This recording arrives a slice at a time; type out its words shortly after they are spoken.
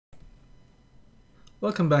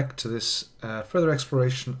Welcome back to this further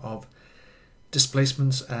exploration of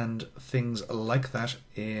displacements and things like that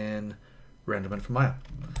in Renderman for Maya.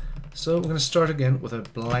 So we're going to start again with a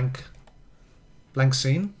blank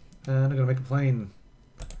scene, and I'm going to make a plane.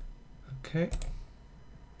 Okay.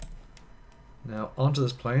 Now onto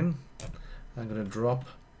this plane, I'm going to drop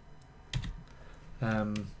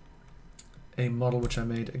a model which I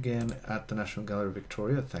made again at the National Gallery of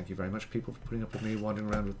Victoria. Thank you very much, people, for putting up with me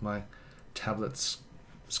wandering around with my tablets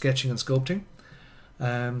sketching and sculpting.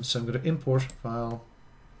 So I'm going to import file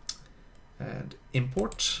and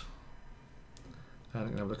import, and I'm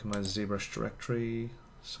going to have a look at my ZBrush directory.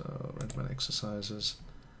 So Renderman exercises,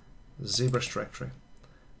 ZBrush directory,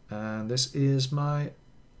 and this is my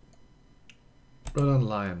Rodan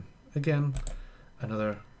lion. Again,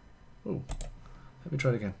 another. Oh, let me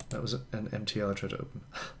try it again. That was an MTL I tried to open.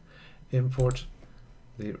 Import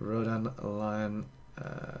the Rodan lion.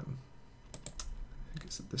 I think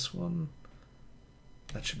it's this one.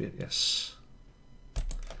 That should be it, yes.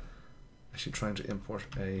 Actually trying to import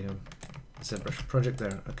a ZBrush project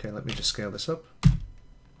there. Okay, let me just scale this up.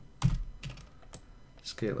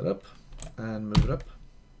 Scale it up and move it up.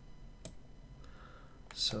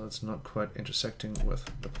 So it's not quite intersecting with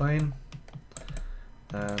the plane.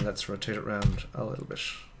 And let's rotate it around a little bit.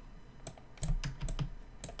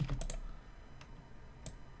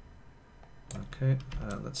 Okay,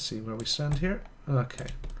 let's see where we stand here. Okay,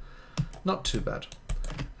 not too bad.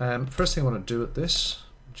 First thing I want to do with this,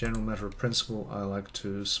 general matter of principle, I like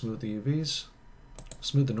to smooth the UVs,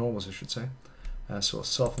 smooth the normals I should say. So I'll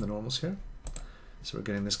soften the normals here. So we're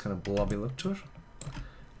getting this kind of blobby look to it.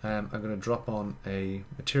 I'm going to drop on a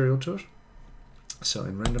material to it. So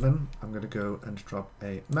in Renderman, I'm going to go and drop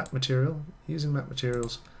a matte material, using matte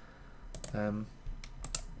materials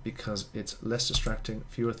because it's less distracting,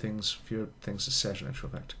 fewer things to set in actual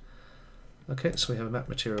fact. Okay, so we have a matte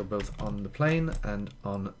material both on the plane and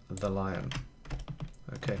on the lion.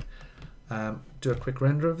 Okay, do a quick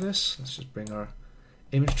render of this. Let's just bring our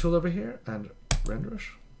image tool over here and render it.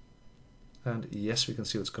 And yes, we can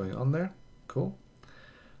see what's going on there. Cool.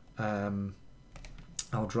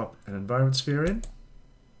 I'll drop an environment sphere in,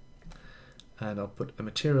 and I'll put a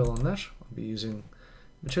material on that. I'll be using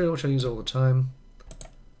material which I use all the time.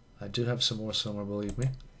 I do have some more somewhere, believe me.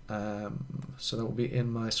 So that will be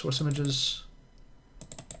in my source images.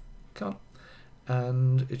 Come on.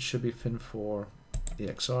 And it should be fin4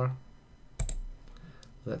 EXR.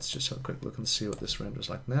 Let's just have a quick look and see what this renders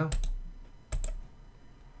like now.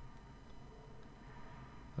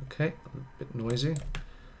 Okay, a bit noisy.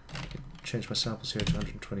 Change my samples here to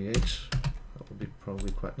 128. That will be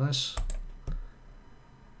probably quite nice.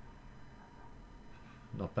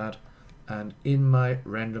 Not bad. And in my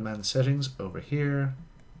Renderman settings over here,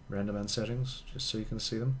 Renderman settings, just so you can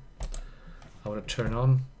see them, I want to turn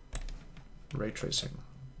on ray tracing.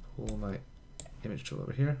 Pull my image tool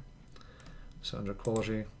over here. So under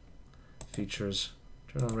quality, features,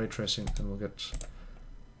 turn on ray tracing, and we'll get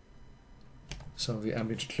some of the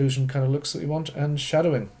ambient occlusion kind of looks that we want, and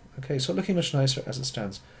shadowing. Okay, so looking much nicer as it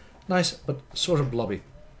stands. Nice, but sort of blobby.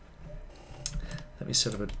 Let me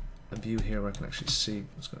set up a view here where I can actually see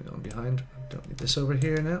what's going on behind. I don't need this over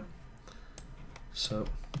here now. So,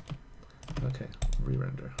 okay,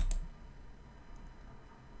 re-render.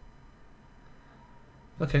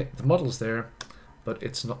 Okay, the model's there, but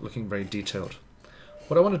it's not looking very detailed.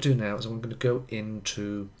 What I want to do now is I'm going to go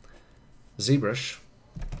into ZBrush,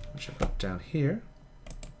 which I've got down here.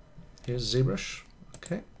 Here's ZBrush,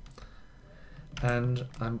 okay. And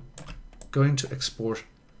I'm going to export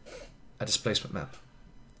a displacement map.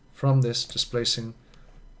 From this, displacing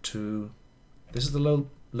to, this is the low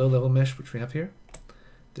level mesh which we have here.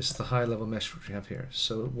 This is the high level mesh which we have here.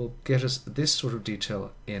 So it will get us this sort of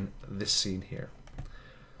detail in this scene here.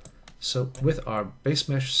 So with our base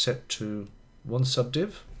mesh set to one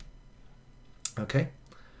subdiv, okay,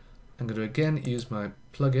 I'm going to again use my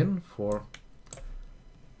plugin for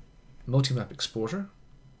multi-map exporter,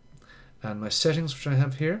 and my settings which I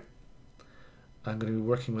have here, I'm going to be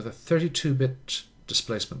working with a 32-bit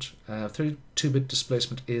displacement. 32-bit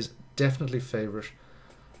displacement is definitely favorite.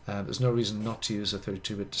 There's no reason not to use a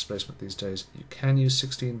 32-bit displacement these days. You can use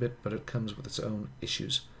 16-bit, but it comes with its own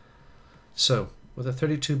issues. So with a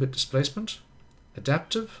 32-bit displacement,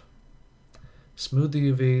 adaptive, smooth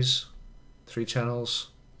the UVs, 3 channels,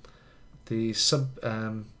 the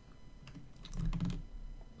subpixel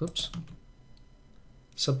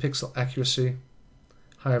accuracy,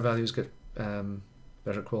 higher values get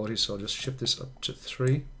better quality, so I'll just shift this up to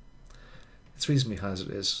 3. It's reasonably high as it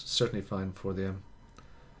is, certainly fine for the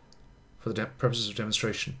purposes of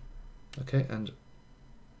demonstration. Okay, and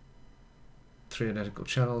 3 identical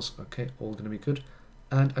channels. Okay, all going to be good.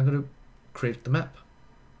 And I'm going to create the map.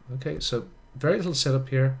 Okay, so very little setup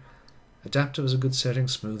here. Adaptive is a good setting.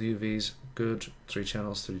 Smooth UVs, good. 3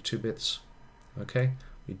 channels, 32 bits. Okay,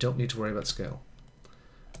 we don't need to worry about scale.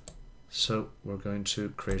 So we're going to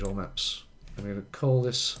create all maps. I'm going to call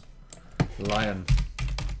this lion.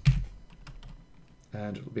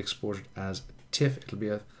 And it will be exported as TIFF. It'll be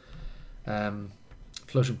a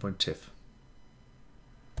floating point TIFF.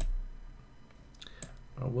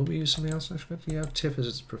 Or will we use something else next? Yeah, TIFF is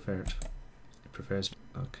its preferred. It prefers.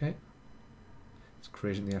 Okay. It's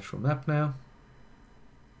creating the actual map now.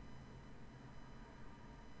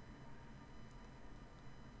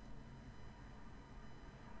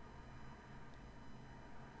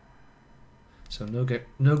 So no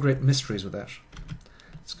great mysteries with that.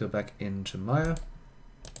 Let's go back into Maya.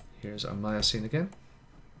 Here's our Maya scene again.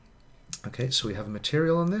 Okay, so we have a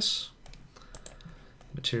material on this.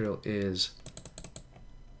 Material is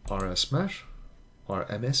RS matte, or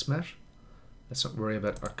MS matte. Let's not worry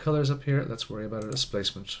about our colors up here. Let's worry about our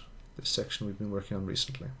displacement. This section we've been working on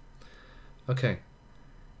recently. Okay.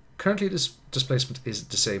 Currently this displacement is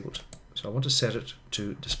disabled. So I want to set it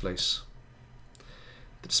to displace.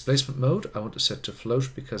 The displacement mode I want to set to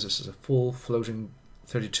float because this is a full floating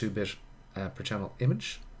 32-bit per channel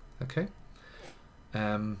image. Okay.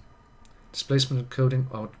 Displacement encoding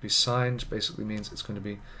I want to be signed. Basically means it's going to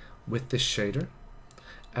be with this shader.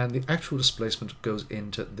 And the actual displacement goes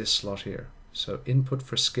into this slot here. So input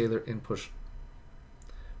for scalar input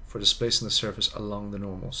for displacing the surface along the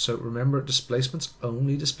normal. So remember, displacements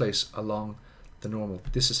only displace along the normal.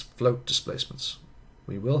 This is float displacements.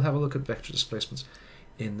 We will have a look at vector displacements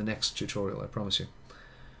in the next tutorial, I promise you.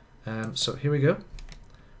 So here we go.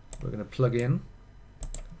 We're going to plug in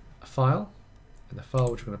a file, and the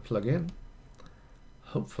file which we're going to plug in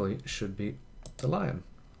hopefully should be the lion.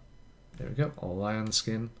 There we go, all lion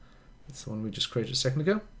skin. That's the one we just created a second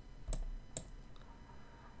ago.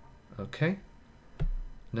 Okay.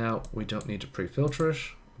 Now we don't need to pre-filter it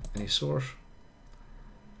of any sort,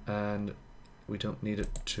 and we don't need it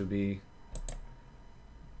to be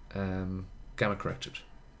gamma corrected.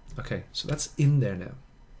 Okay, so that's in there now.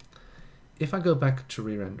 If I go back to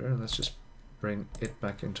Rerender, and let's just bring it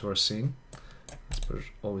back into our scene. Let's put it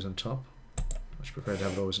always on top. I much prefer to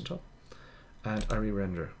have it always on top. And I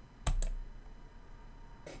Rerender.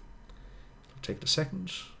 It'll take a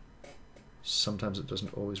second. Sometimes it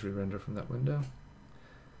doesn't always re-render from that window.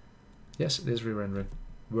 Yes, it is re-rendering.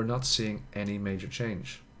 We're not seeing any major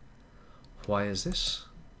change. Why is this?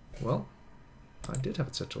 Well, I did have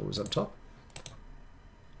it set to always on top.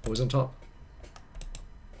 Always on top.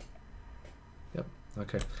 Yep,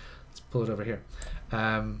 okay. Let's pull it over here.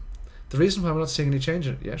 The reason why we're not seeing any change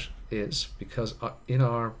in it yet is because in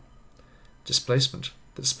our displacement,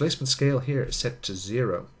 the displacement scale here is set to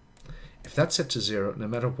 0. If that's set to 0, no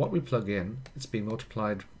matter what we plug in, it's being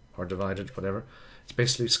multiplied or divided, whatever. It's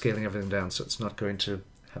basically scaling everything down, so it's not going to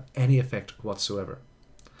have any effect whatsoever.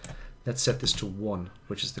 Let's set this to 1,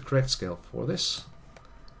 which is the correct scale for this.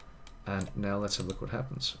 And now let's have a look what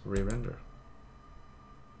happens. Re-render.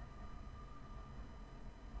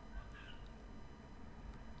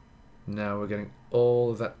 Now we're getting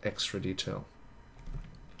all of that extra detail.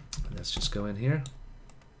 Let's just go in here.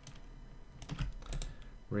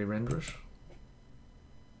 Re-render it.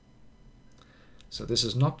 So this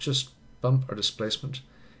is not just bump or displacement.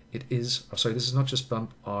 It is, oh sorry, this is not just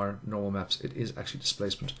bump or normal maps. It is actually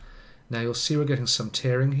displacement. Now you'll see we're getting some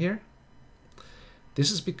tearing here. This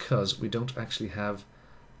is because we don't actually have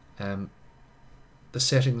the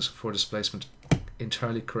settings for displacement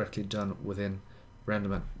entirely correctly done within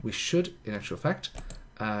RenderMan. We should, in actual fact,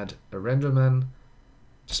 add a RenderMan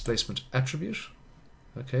displacement attribute.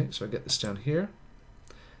 Okay, so I get this down here.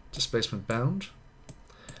 Displacement bound.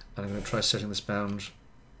 And I'm going to try setting this bound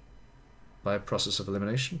by a process of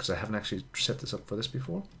elimination because I haven't actually set this up for this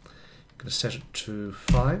before. I'm going to set it to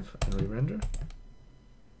 5 and re-render.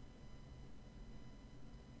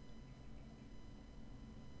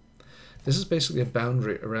 This is basically a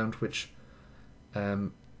boundary around which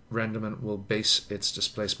RenderMan will base its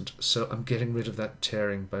displacement. So I'm getting rid of that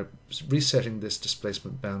tearing by resetting this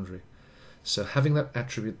displacement boundary. So having that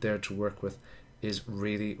attribute there to work with is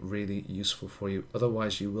really, really useful for you.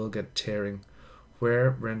 Otherwise you will get tearing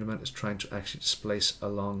where RenderMan is trying to actually displace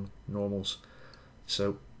along normals.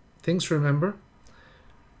 So things to remember: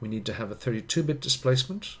 we need to have a 32-bit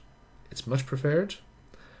displacement. It's much preferred.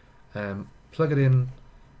 Plug it in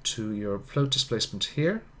to your float displacement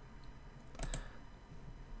here.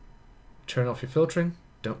 Turn off your filtering,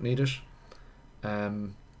 don't need it.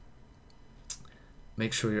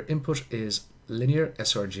 Make sure your input is linear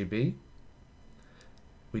sRGB.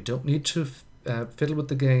 We don't need to fiddle with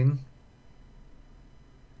the gain.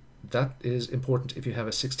 That is important if you have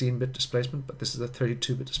a 16-bit displacement, but this is a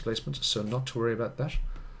 32-bit displacement, so not to worry about that.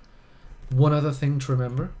 One other thing to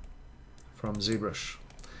remember from ZBrush.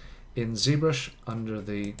 In ZBrush, under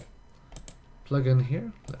the plugin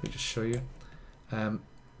here, let me just show you,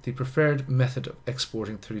 the preferred method of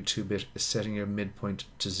exporting 32-bit is setting your midpoint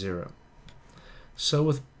to 0. So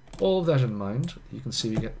with all of that in mind, you can see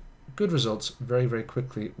you get good results very, very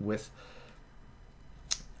quickly with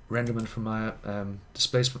Renderman from my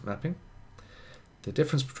displacement mapping. The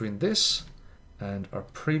difference between this and our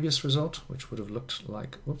previous result, which would have looked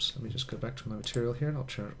like, whoops, let me just go back to my material here and I'll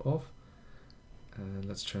turn it off. And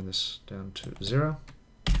let's turn this down to 0.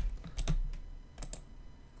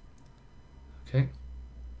 Okay,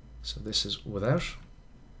 so this is without.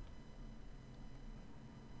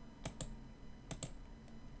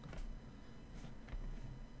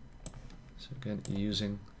 So again,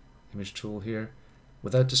 using image tool here,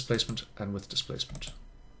 without displacement and with displacement.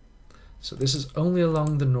 So this is only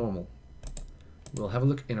along the normal. We'll have a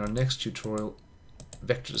look in our next tutorial,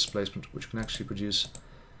 vector displacement, which can actually produce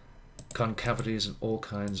concavities and all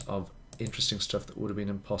kinds of interesting stuff that would have been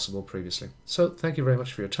impossible previously. So thank you very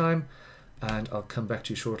much for your time, and I'll come back to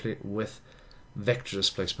you shortly with vector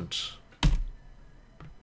displacement.